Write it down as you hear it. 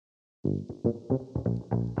Hi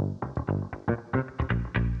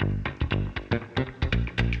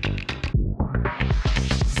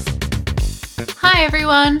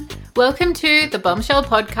everyone, welcome to the Bombshell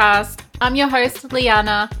Podcast. I'm your host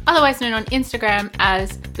Liana, otherwise known on Instagram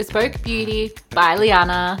as Bespoke Beauty by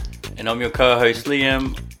Liana. And I'm your co-host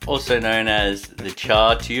Liam, also known as the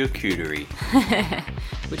char to your cootery.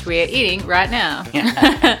 Which we are eating right now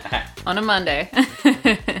on a Monday.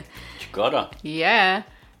 Gotta. Yeah,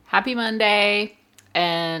 happy Monday,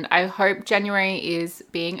 and I hope January is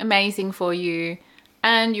being amazing for you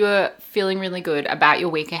and you're feeling really good about your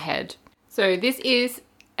week ahead. So this is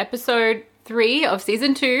episode 3 of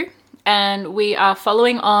season 2, and we are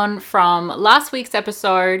following on from last week's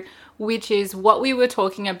episode, which is what we were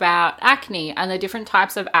talking about acne and the different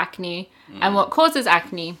types of acne and what causes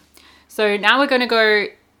acne. So now we're going to go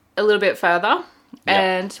a little bit further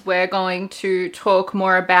and we're going to talk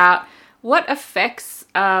more about what factors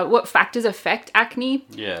affect acne.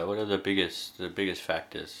 Yeah, what are the biggest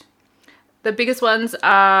factors? The biggest ones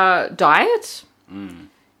are diet,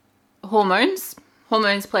 hormones.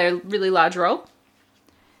 Hormones play a really large role.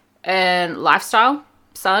 And lifestyle,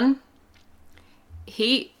 sun,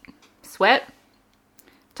 heat, sweat,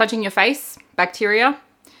 touching your face, bacteria,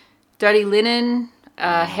 dirty linen,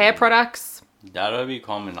 hair products. That'll be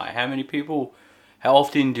common. Like how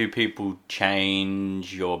often do people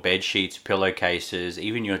change your bed sheets, pillowcases,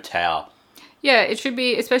 even your towel? Yeah, it should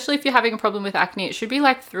be, especially if you're having a problem with acne, it should be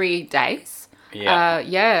like 3 days.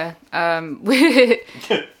 Yeah.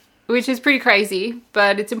 Which is pretty crazy,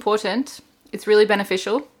 but it's important. It's really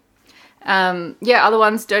beneficial. Other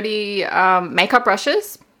ones, dirty makeup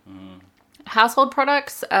brushes, household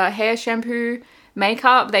products, hair, shampoo,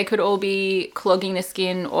 makeup. They could all be clogging the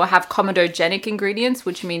skin or have comedogenic ingredients,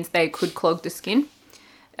 which means they could clog the skin.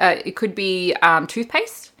 It could be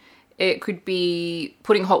toothpaste. It could be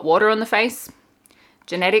putting hot water on the face.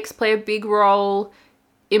 Genetics play a big role.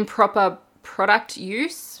 Improper product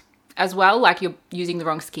use as well, like you're using the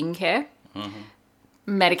wrong skincare.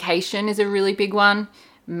 Medication is a really big one.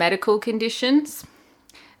 Medical conditions,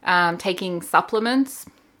 taking supplements,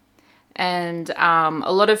 and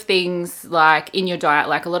a lot of things like in your diet,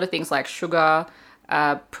 like a lot of things like sugar,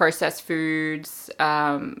 processed foods,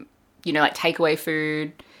 like takeaway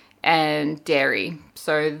food and dairy.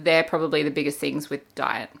 So they're probably the biggest things with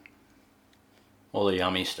diet. All the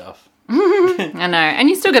yummy stuff. I know. And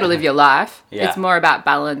you still got to live your life. Yeah. It's more about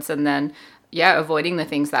balance and then, avoiding the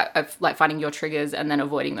things that, like finding your triggers and then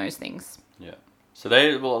avoiding those things. Yeah. So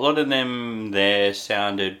a lot of them there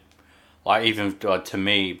sounded like, even to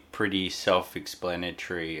me, pretty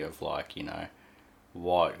self-explanatory of like,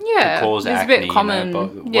 what could cause acne. It's a bit common.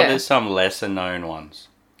 But what are some lesser known ones?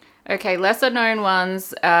 Okay, lesser known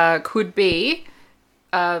ones could be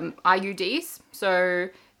IUDs. So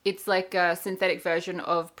it's like a synthetic version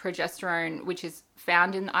of progesterone, which is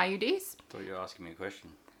found in IUDs. I thought you were asking me a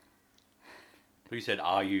question. You said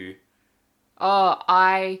are you? Oh,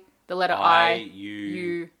 the letter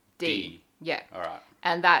I-U-D. I-U-D. Yeah. All right.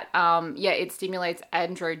 And that, it stimulates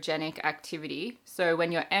androgenic activity. So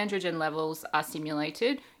when your androgen levels are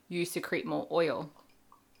stimulated, you secrete more oil.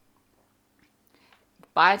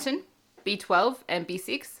 Biotin, B12, and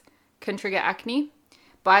B6 can trigger acne.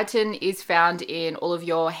 Biotin is found in all of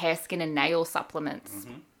your hair, skin, and nail supplements.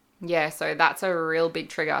 Mm-hmm. Yeah, so that's a real big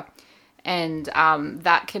trigger. And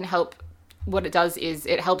that can help. What it does is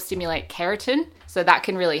it helps stimulate keratin. So that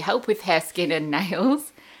can really help with hair, skin, and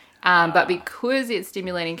nails. But because it's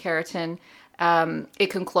stimulating keratin, it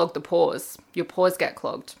can clog the pores. Your pores get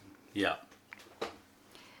clogged. Yeah.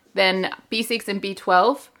 Then B6 and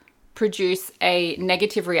B12 produce a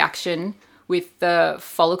negative reaction with the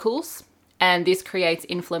follicles, and this creates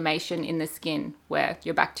inflammation in the skin where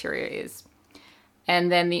your bacteria is.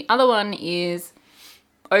 And then the other one is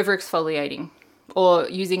over-exfoliating or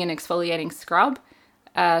using an exfoliating scrub.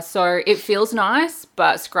 So it feels nice,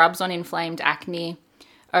 but scrubs on inflamed acne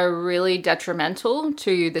are really detrimental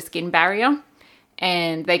to the skin barrier,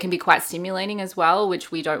 and they can be quite stimulating as well, which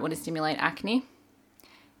we don't want to stimulate acne.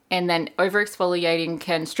 And then over-exfoliating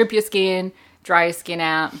can strip your skin, dry your skin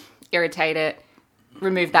out, irritate it,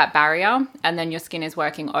 remove that barrier, and then your skin is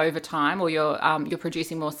working overtime, or you're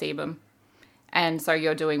producing more sebum. And so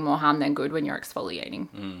you're doing more harm than good when you're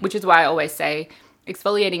exfoliating, which is why I always say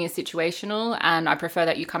exfoliating is situational, and I prefer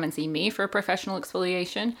that you come and see me for a professional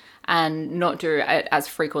exfoliation and not do it as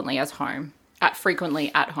frequently at home.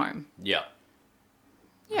 Yeah.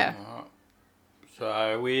 Yeah.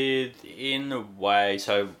 So with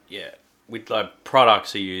like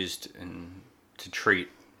products are used to treat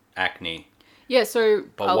acne. Yeah, so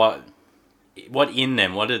But what in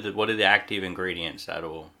them? What are the active ingredients at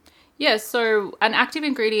all? Yeah, so an active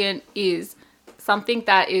ingredient is something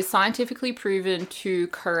that is scientifically proven to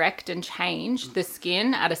correct and change the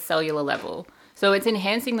skin at a cellular level. So it's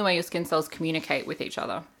enhancing the way your skin cells communicate with each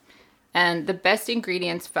other. And the best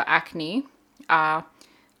ingredients for acne are,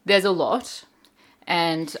 there's a lot.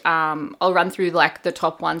 And I'll run through like the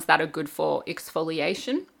top ones that are good for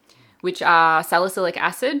exfoliation, which are salicylic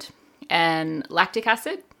acid and lactic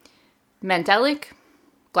acid, mandelic,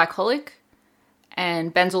 glycolic,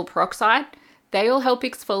 and benzoyl peroxide. They all help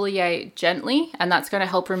exfoliate gently, and that's going to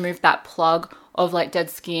help remove that plug of like dead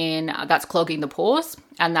skin that's clogging the pores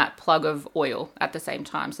and that plug of oil at the same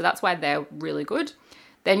time. So that's why they're really good.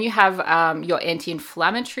 Then you have your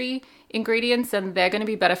anti-inflammatory ingredients, and they're going to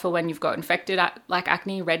be better for when you've got infected like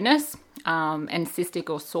acne, redness, and cystic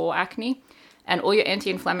or sore acne. And all your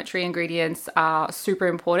anti-inflammatory ingredients are super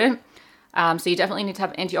important. So you definitely need to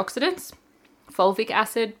have antioxidants, fulvic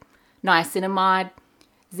acid, niacinamide,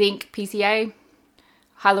 zinc, PCA,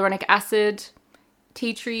 hyaluronic acid,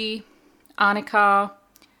 tea tree, arnica,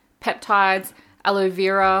 peptides, aloe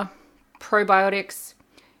vera, probiotics,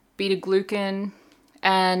 beta-glucan,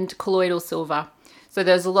 and colloidal silver. So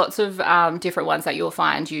there's lots of different ones that you'll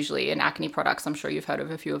find usually in acne products. I'm sure you've heard of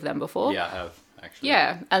a few of them before. Yeah, I have, actually.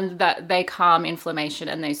 Yeah, and that they calm inflammation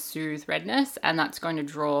and they soothe redness, and that's going to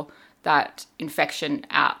draw that infection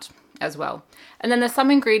out as well. And then there's some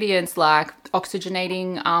ingredients like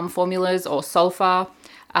oxygenating formulas or sulfur.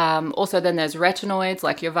 Also then there's retinoids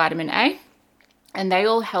like your vitamin A, and they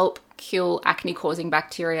all help kill acne-causing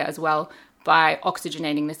bacteria as well by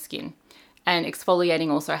oxygenating the skin. And exfoliating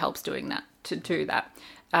also helps doing that, to do that.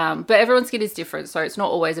 But everyone's skin is different, so it's not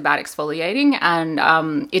always about exfoliating,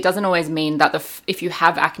 and it doesn't always mean that if you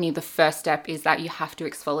have acne, the first step is that you have to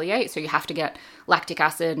exfoliate. So you have to get lactic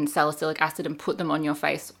acid and salicylic acid and put them on your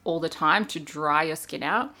face all the time to dry your skin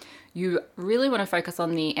out. You really want to focus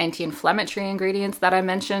on the anti-inflammatory ingredients that I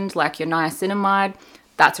mentioned, like your niacinamide.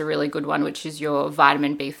 That's a really good one, which is your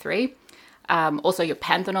vitamin B3. Also your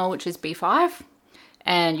panthenol, which is B5.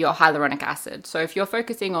 And your hyaluronic acid. So if you're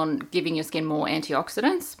focusing on giving your skin more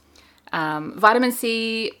antioxidants, vitamin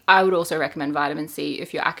C, I would also recommend vitamin C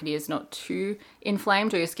if your acne is not too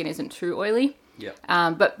inflamed or your skin isn't too oily. Yeah.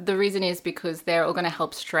 But the reason is because they're all going to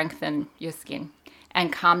help strengthen your skin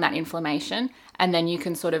and calm that inflammation. And then you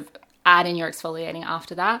can sort of add in your exfoliating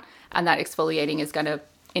after that. And that exfoliating is going to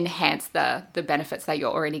enhance the benefits that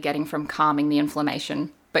you're already getting from calming the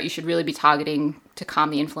inflammation. But you should really be targeting to calm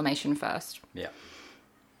the inflammation first. Yeah.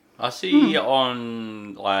 I see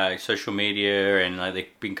on like social media and like they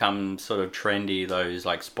become sort of trendy, those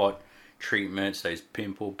like spot treatments, those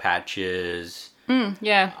pimple patches.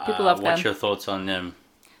 Yeah, people love them. What's your thoughts on them?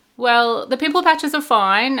 Well, the pimple patches are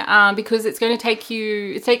fine because it's going to take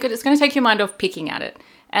your mind off picking at it,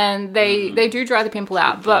 and they do dry the pimple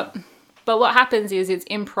out. But what happens is it's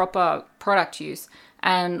improper product use,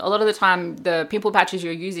 and a lot of the time the pimple patches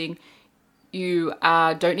you're using, you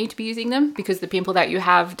don't need to be using them because the pimple that you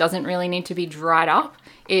have doesn't really need to be dried up.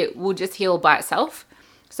 It will just heal by itself.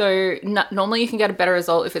 So normally you can get a better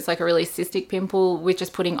result if it's like a really cystic pimple with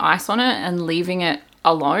just putting ice on it and leaving it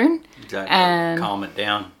alone. Exactly. And calm it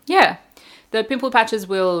down. Yeah. The pimple patches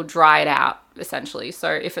will dry it out essentially.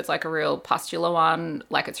 So if it's like a real pustular one,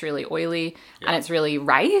 like it's really oily and it's really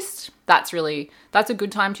raised, that's a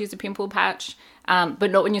good time to use a pimple patch.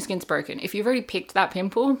 But not when your skin's broken. If you've already picked that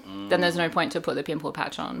pimple, then there's no point to put the pimple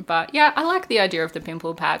patch on. But yeah, I like the idea of the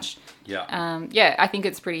pimple patch. Yeah. Yeah, I think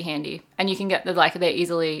it's pretty handy. And you can get they're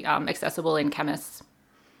easily accessible in chemists.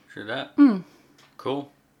 True that.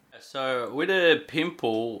 Cool. So with a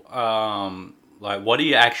pimple, like what are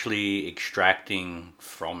you actually extracting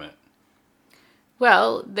from it?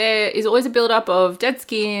 Well, there is always a buildup of dead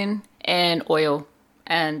skin and oil.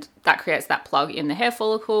 And that creates that plug in the hair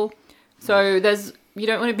follicle. So you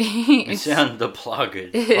don't want to be... the plug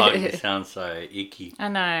it sounds so icky. I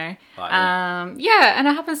know. Yeah, and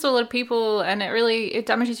it happens to a lot of people, and it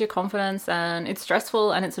damages your confidence, and it's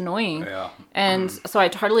stressful, and it's annoying. Yeah. And so I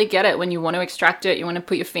totally get it. When you want to extract it, you want to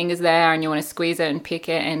put your fingers there, and you want to squeeze it and pick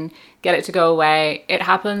it and get it to go away. It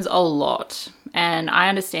happens a lot. And I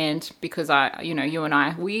understand because you and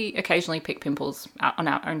I, we occasionally pick pimples on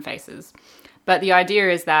our own faces. But the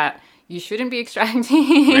idea is that you shouldn't be extracting.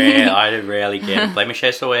 I rarely get blemish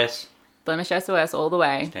SOS. Blemish SOS all the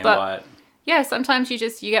way. Stand by it. Yeah, sometimes you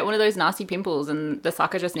get one of those nasty pimples and the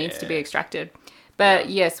sucker just needs to be extracted. But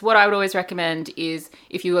yes, what I would always recommend is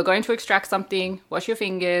if you are going to extract something, wash your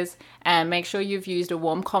fingers and make sure you've used a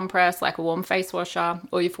warm compress, like a warm face washer,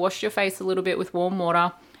 or you've washed your face a little bit with warm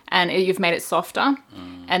water and you've made it softer,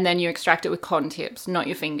 and then you extract it with cotton tips, not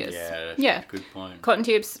your fingers. Yeah, that's a good point. Cotton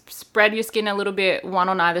tips, spread your skin a little bit, one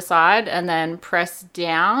on either side, and then press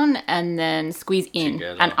down and then squeeze in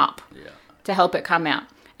Together. and up to help it come out.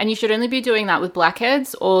 And you should only be doing that with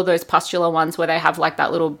blackheads or those pustular ones where they have like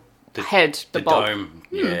that little head, the bulb. Dome.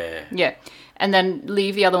 Yeah. Yeah. And then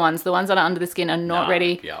leave the other ones. The ones that are under the skin are not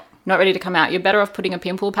ready. Yeah. Not ready to come out. You're better off putting a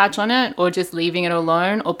pimple patch on it or just leaving it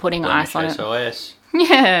alone or putting ice on it. SOS.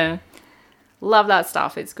 Yeah. Love that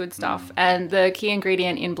stuff. It's good stuff. And the key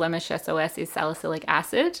ingredient in Blemish SOS is salicylic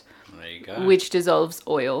acid, There you go. which dissolves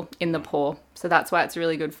oil in the pore. So that's why it's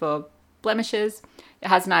really good for blemishes. It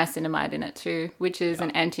has niacinamide in it too, which is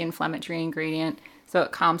an anti-inflammatory ingredient. So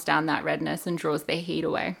it calms down that redness and draws the heat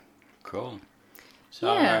away. Cool.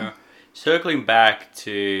 So circling back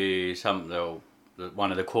to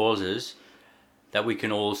one of the causes that we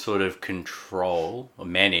can all sort of control or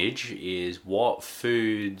manage is what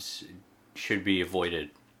foods should be avoided.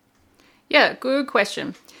 Yeah, good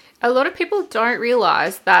question. A lot of people don't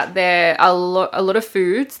realize that there are a lot of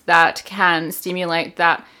foods that can stimulate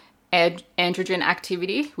that androgen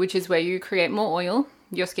activity, which is where you create more oil.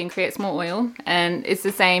 Your skin creates more oil, and it's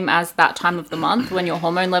the same as that time of the month when your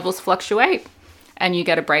hormone levels fluctuate and you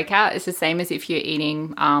get a breakout. It's the same as if you're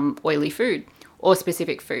eating oily food or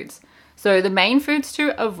specific foods. So the main foods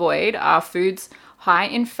to avoid are foods high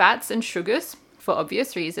in fats and sugars for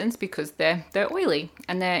obvious reasons because they're oily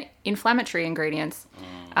and they're inflammatory ingredients.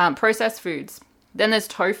 Processed foods. Then there's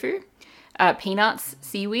tofu, peanuts,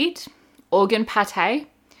 seaweed, organ pate,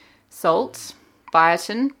 salt,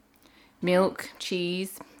 biotin, milk,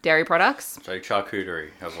 cheese, dairy products. So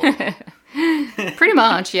charcuterie. Pretty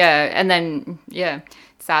much, yeah. And then,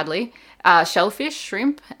 sadly, shellfish,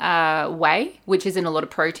 shrimp, whey, which is in a lot of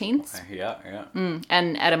proteins. Yeah. And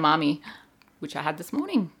edamame, which I had this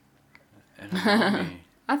morning. Edamame.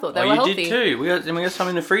 I thought they were healthy. You did too. We got some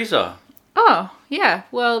in the freezer. Oh, yeah.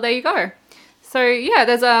 Well, there you go. So, yeah,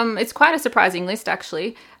 there's it's quite a surprising list,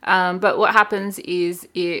 actually. But what happens is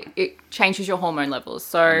it changes your hormone levels.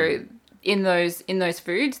 So in those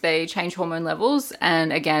foods, they change hormone levels,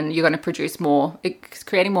 and again, you're going to produce more. It's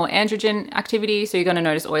creating more androgen activity, so you're going to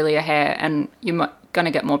notice oilier hair, and you're going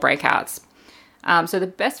to get more breakouts. So the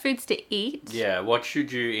best foods to eat. Yeah, what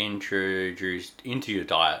should you introduce into your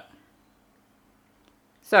diet?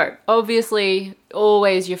 So obviously,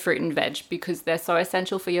 always your fruit and veg because they're so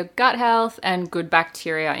essential for your gut health and good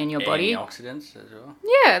bacteria in your body. Antioxidants as well.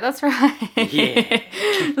 Yeah, that's right. Yeah.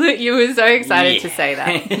 Look, you were so excited to say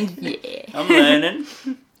that. Yeah. I'm learning.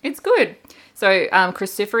 It's good. So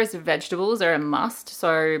cruciferous vegetables are a must.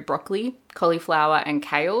 So broccoli, cauliflower and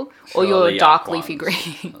kale or your dark leafy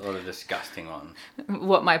green. A lot of disgusting ones.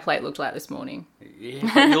 What my plate looked like this morning. Yeah,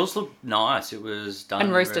 but yours looked nice. It was done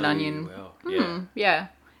and roasted really onion. Well. Yeah,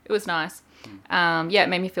 it was nice. It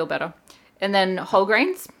made me feel better. And then whole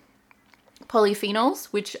grains, polyphenols,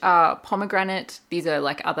 which are pomegranate. These are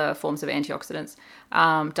like other forms of antioxidants.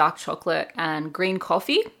 Dark chocolate and green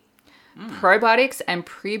coffee. Probiotics and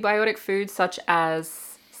prebiotic foods such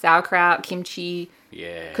as sauerkraut, kimchi,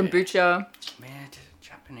 kombucha. Man,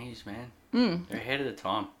 Japanese, man. They're ahead of the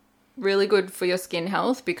time. Really good for your skin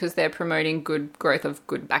health because they're promoting good growth of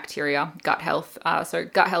good bacteria, gut health. So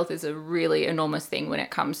gut health is a really enormous thing when it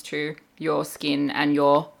comes to your skin and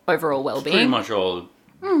your overall well-being. Pretty much all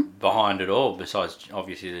behind it all, besides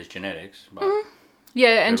obviously there's genetics. But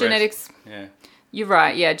yeah, and genetics. Yeah. You're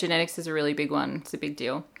right. Yeah, genetics is a really big one. It's a big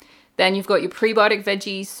deal. Then you've got your prebiotic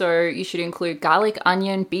veggies. So you should include garlic,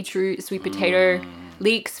 onion, beetroot, sweet potato,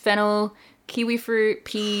 leeks, fennel, kiwi fruit,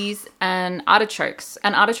 peas, and artichokes.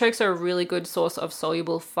 And artichokes are a really good source of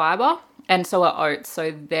soluble fiber, and so are oats.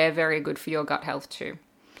 So they're very good for your gut health too.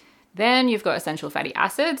 Then you've got essential fatty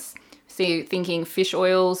acids. So you're thinking fish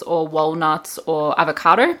oils or walnuts or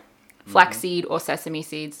avocado, flaxseed or sesame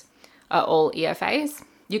seeds are all EFAs.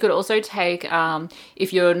 You could also take,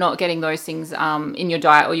 if you're not getting those things in your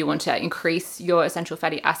diet or you want to increase your essential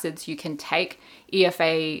fatty acids, you can take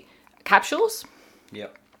EFA capsules.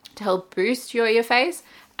 Yep. To help boost your EFAs,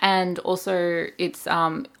 and also it's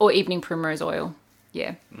or evening primrose oil.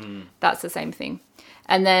 Yeah, that's the same thing.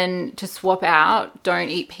 And then to swap out, don't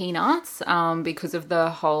eat peanuts because of the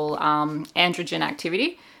whole androgen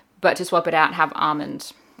activity, but to swap it out, have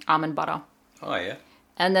almond butter. Oh yeah.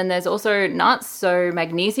 And then there's also nuts. So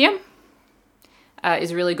magnesium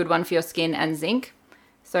is a really good one for your skin, and zinc.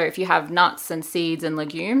 So if you have nuts and seeds and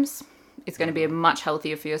legumes, it's going to be much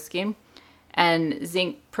healthier for your skin. And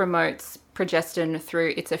zinc promotes progestin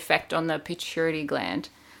through its effect on the pituitary gland.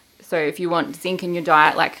 So if you want zinc in your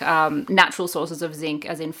diet, like natural sources of zinc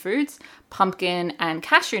as in foods, pumpkin and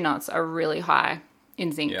cashew nuts are really high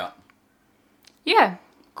in zinc. Yeah. Yeah.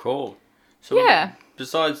 Cool. So Yeah.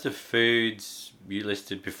 besides the foods you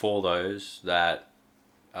listed before those that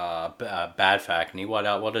are bad for acne, what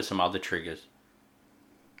are some other triggers?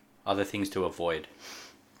 Other things to avoid?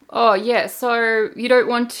 Oh, yeah. So you don't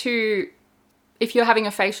want to, if you're having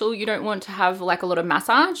a facial, you don't want to have like a lot of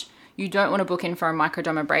massage. You don't want to book in for a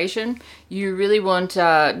microdermabrasion. You really want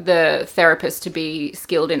the therapist to be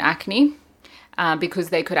skilled in acne because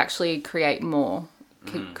they could actually create more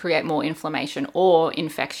inflammation or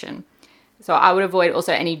infection. So I would avoid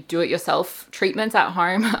also any do-it-yourself treatments at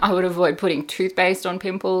home. I would avoid putting toothpaste on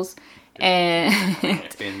pimples and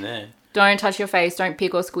Been there. Don't touch your face. Don't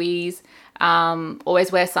pick or squeeze.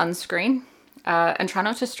 Always wear sunscreen and try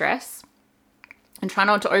not to stress. And try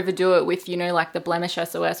not to overdo it with, like the blemish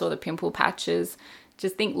SOS or the pimple patches.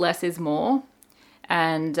 Just think less is more.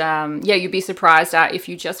 And you'd be surprised at if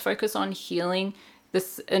you just focus on healing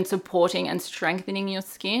this and supporting and strengthening your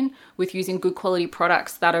skin with using good quality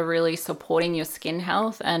products that are really supporting your skin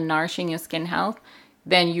health and nourishing your skin health,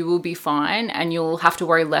 then you will be fine and you'll have to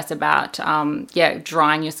worry less about,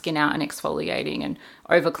 drying your skin out and exfoliating and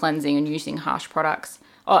over cleansing and using harsh products.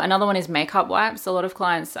 Oh, another one is makeup wipes. A lot of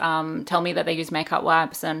clients tell me that they use makeup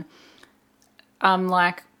wipes and I'm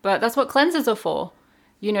like, but that's what cleansers are for.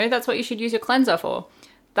 That's what you should use your cleanser for.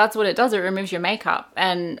 That's what it does. It removes your makeup.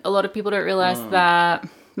 And a lot of people don't realize that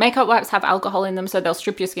makeup wipes have alcohol in them, so they'll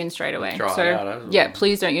strip your skin straight away.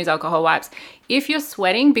 Please don't use alcohol wipes. If you're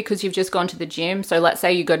sweating because you've just gone to the gym, so let's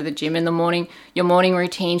say you go to the gym in the morning, your morning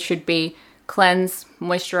routine should be cleanse,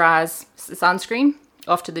 moisturize, sunscreen,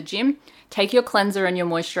 off to the gym. Take your cleanser and your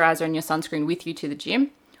moisturizer and your sunscreen with you to the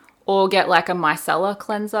gym. Or get like a micellar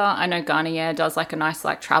cleanser. I know Garnier does like a nice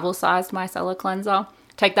like travel-sized micellar cleanser.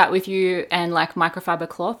 Take that with you and like microfiber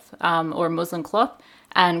cloth or a muslin cloth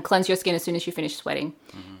and cleanse your skin as soon as you finish sweating.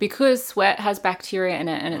 Because sweat has bacteria in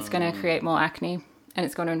it and it's going to create more acne and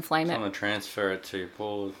it's going to inflame it. It's going to transfer it to your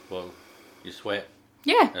pores. Well, you sweat.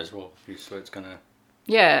 Yeah. As well. Your sweat's going to...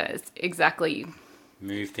 Yeah, exactly.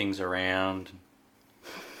 Move things around.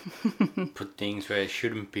 Put things where it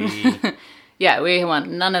shouldn't be. Yeah, we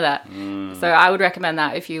want none of that. So I would recommend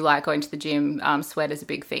that if you like going to the gym, sweat is a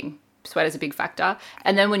big thing. Sweat is a big factor.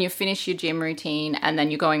 And then when you finish your gym routine and then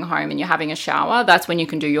you're going home and you're having a shower, that's when you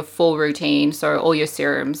can do your full routine. So all your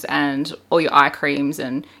serums and all your eye creams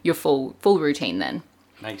and your full routine then.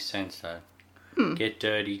 Makes sense though. Get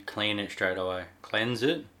dirty, clean it straight away. Cleanse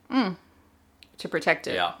it. To protect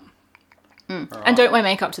it. Yeah. Right. And don't wear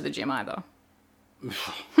makeup to the gym either.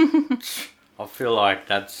 I feel like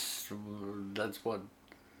that's what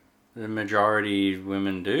the majority of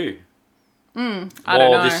women do. I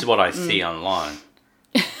don't know. This is what I see online.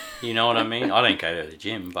 You know what I mean? I don't go to the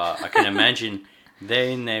gym, but I can imagine they're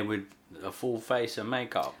in there with a full face of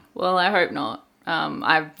makeup. Well, I hope not.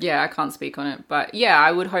 I can't speak on it, but yeah,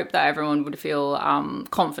 I would hope that everyone would feel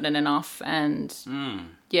confident enough and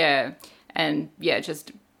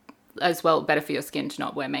just as well better for your skin to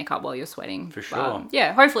not wear makeup while you're sweating. For sure.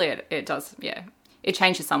 Hopefully it does. Yeah, it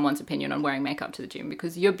changes someone's opinion on wearing makeup to the gym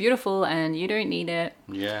because you're beautiful and you don't need it.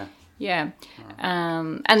 Yeah. Yeah.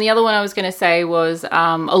 And the other one I was going to say was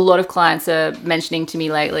a lot of clients are mentioning to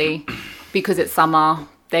me lately because it's summer,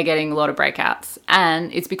 they're getting a lot of breakouts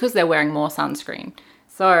and it's because they're wearing more sunscreen.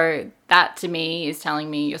 So that to me is telling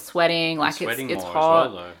me you're sweating, like it's hot.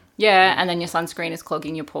 As well, though. Yeah. And then your sunscreen is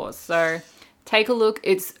clogging your pores. So take a look.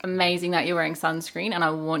 It's amazing that you're wearing sunscreen and I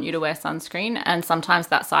want you to wear sunscreen. And sometimes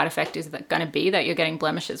that side effect is going to be that you're getting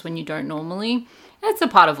blemishes when you don't normally. It's a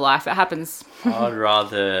part of life. It happens. I'd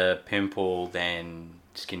rather pimple than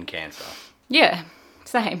skin cancer. Yeah,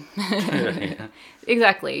 same.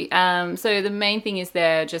 Exactly. So the main thing is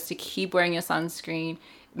there just to keep wearing your sunscreen.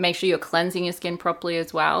 Make sure you're cleansing your skin properly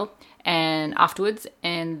as well. And afterwards,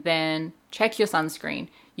 and then check your sunscreen.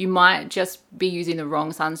 You might just be using the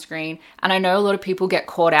wrong sunscreen. And I know a lot of people get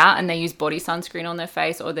caught out and they use body sunscreen on their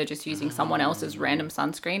face or they're just using someone else's random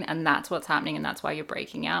sunscreen. And that's what's happening and that's why you're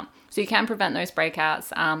breaking out. So you can prevent those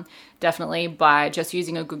breakouts definitely by just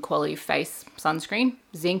using a good quality face sunscreen.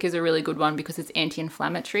 Zinc is a really good one because it's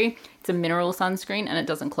anti-inflammatory. It's a mineral sunscreen and it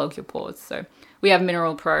doesn't clog your pores. So we have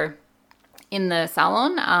Mineral Pro in the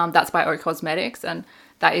salon. That's by O Cosmetics and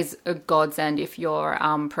that is a godsend if you're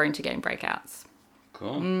prone to getting breakouts.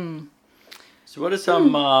 Cool. So what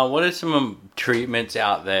are some treatments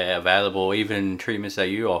out there available, even treatments that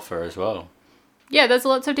you offer as well? Yeah, there's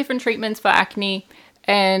lots of different treatments for acne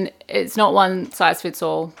and it's not one size fits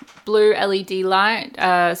all. Blue LED light,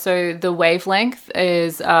 so the wavelength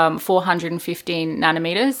is 415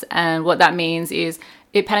 nanometers and what that means is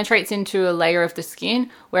it penetrates into a layer of the skin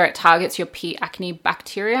where it targets your P. acne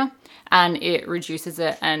bacteria and it reduces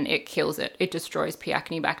it and it kills it. It destroys P.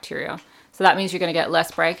 acne bacteria. So that means you're going to get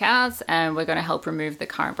less breakouts, and we're going to help remove the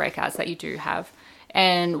current breakouts that you do have.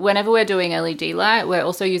 And whenever we're doing LED light, we're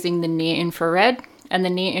also using the near infrared, and the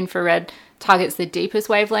near infrared targets the deepest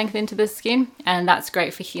wavelength into the skin, and that's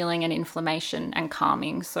great for healing and inflammation and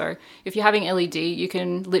calming. So if you're having LED, you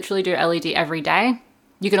can literally do LED every day.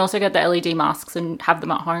 You can also get the LED masks and have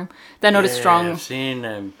them at home. They're not as strong. I've seen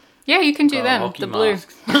them. Yeah, you can do them. The blue.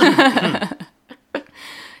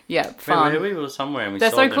 Yeah, fun. We were somewhere and we They're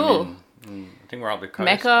saw so them cool. I think we're up the coast.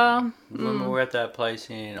 Mecca. Remember we were at that place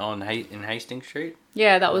in Hastings Street?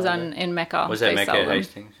 Yeah, that was in Mecca. Was that Mecca at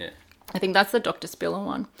Hastings? Yeah. I think that's the Dr. Spiller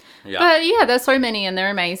one. Yeah. But yeah, there's so many and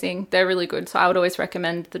they're amazing. They're really good. So I would always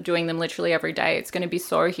recommend doing them literally every day. It's going to be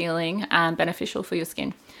so healing and beneficial for your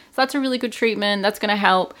skin. So that's a really good treatment. That's going to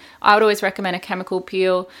help. I would always recommend a chemical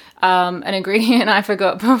peel. An ingredient I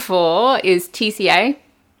forgot before is TCA,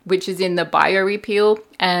 which is in the Bio Repeal,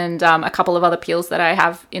 and a couple of other peels that I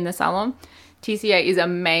have in the salon. TCA is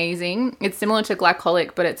amazing. It's similar to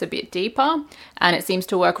glycolic, but it's a bit deeper, and it seems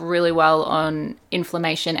to work really well on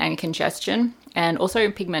inflammation and congestion, and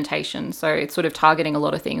also pigmentation. So it's sort of targeting a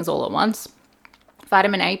lot of things all at once.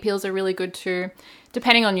 Vitamin A peels are really good too,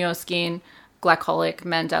 depending on your skin. Glycolic,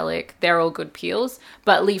 mandelic, they're all good peels,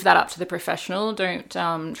 but leave that up to the professional. Don't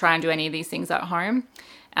try and do any of these things at home.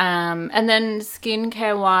 And then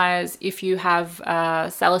skincare wise, if you have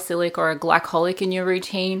salicylic or a glycolic in your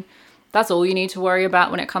routine, that's all you need to worry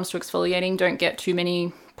about when it comes to exfoliating. Don't get too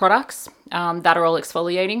many products that are all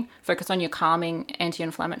exfoliating. Focus on your calming,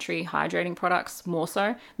 anti-inflammatory, hydrating products more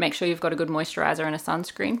so. Make sure you've got a good moisturizer and a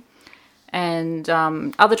sunscreen. And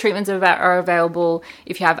other treatments are available.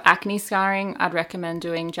 If you have acne scarring, I'd recommend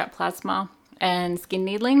doing jet plasma and skin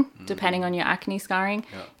needling, depending on your acne scarring.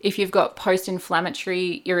 Yeah. If you've got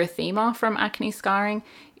post-inflammatory erythema from acne scarring,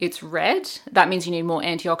 it's red. That means you need more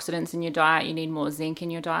antioxidants in your diet. You need more zinc in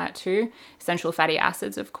your diet too. Essential fatty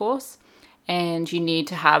acids, of course. And you need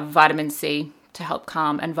to have vitamin C to help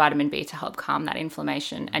calm and vitamin B to help calm that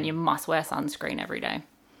inflammation. And you must wear sunscreen every day.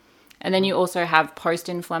 And then you also have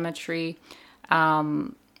post-inflammatory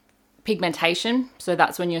pigmentation. So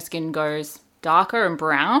that's when your skin goes darker and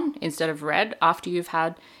brown instead of red after you've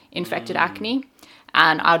had infected acne.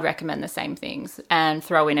 And I'd recommend the same things and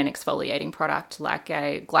throw in an exfoliating product like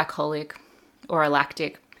a glycolic or a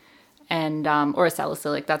lactic and or a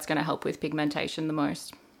salicylic. That's going to help with pigmentation the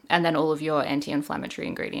most. And then all of your anti-inflammatory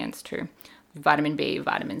ingredients too. Vitamin B,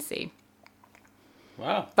 vitamin C.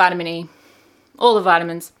 Wow. Vitamin E, all the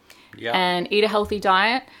vitamins. Yeah. And eat a healthy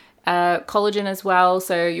diet. Collagen as well.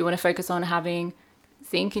 So you want to focus on having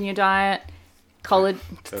zinc in your diet. Turtle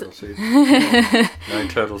soup. No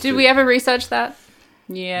turtle soup. Did we ever research that?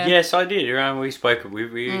 Yeah. Yes, I did. We spoke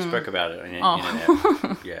about it in an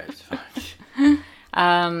app. Yeah, it's fine.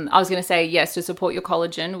 I was going to say yes to support your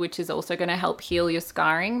collagen, which is also going to help heal your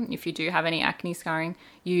scarring. If you do have any acne scarring,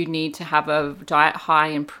 you need to have a diet high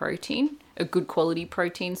in protein, a good quality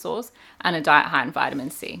protein source, and a diet high in vitamin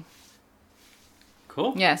C.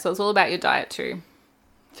 Cool. Yeah, so it's all about your diet too.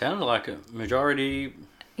 Sounds like a majority.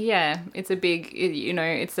 Yeah, it's a big,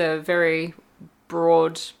 it's a very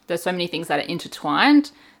broad, there's so many things that are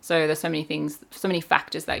intertwined. So there's so many things, so many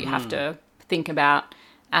factors that you have to think about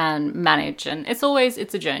and manage. And it's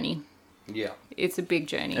a journey. Yeah. It's a big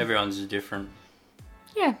journey. Everyone's different.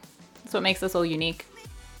 Yeah. That's what makes us all unique.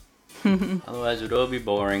 Otherwise it would all be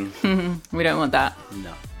boring. We don't want that.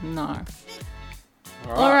 No.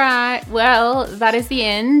 All right. Well, that is the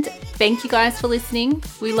end. Thank you guys for listening.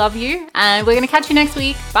 We love you. And we're going to catch you next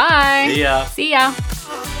week. Bye. See ya. See ya.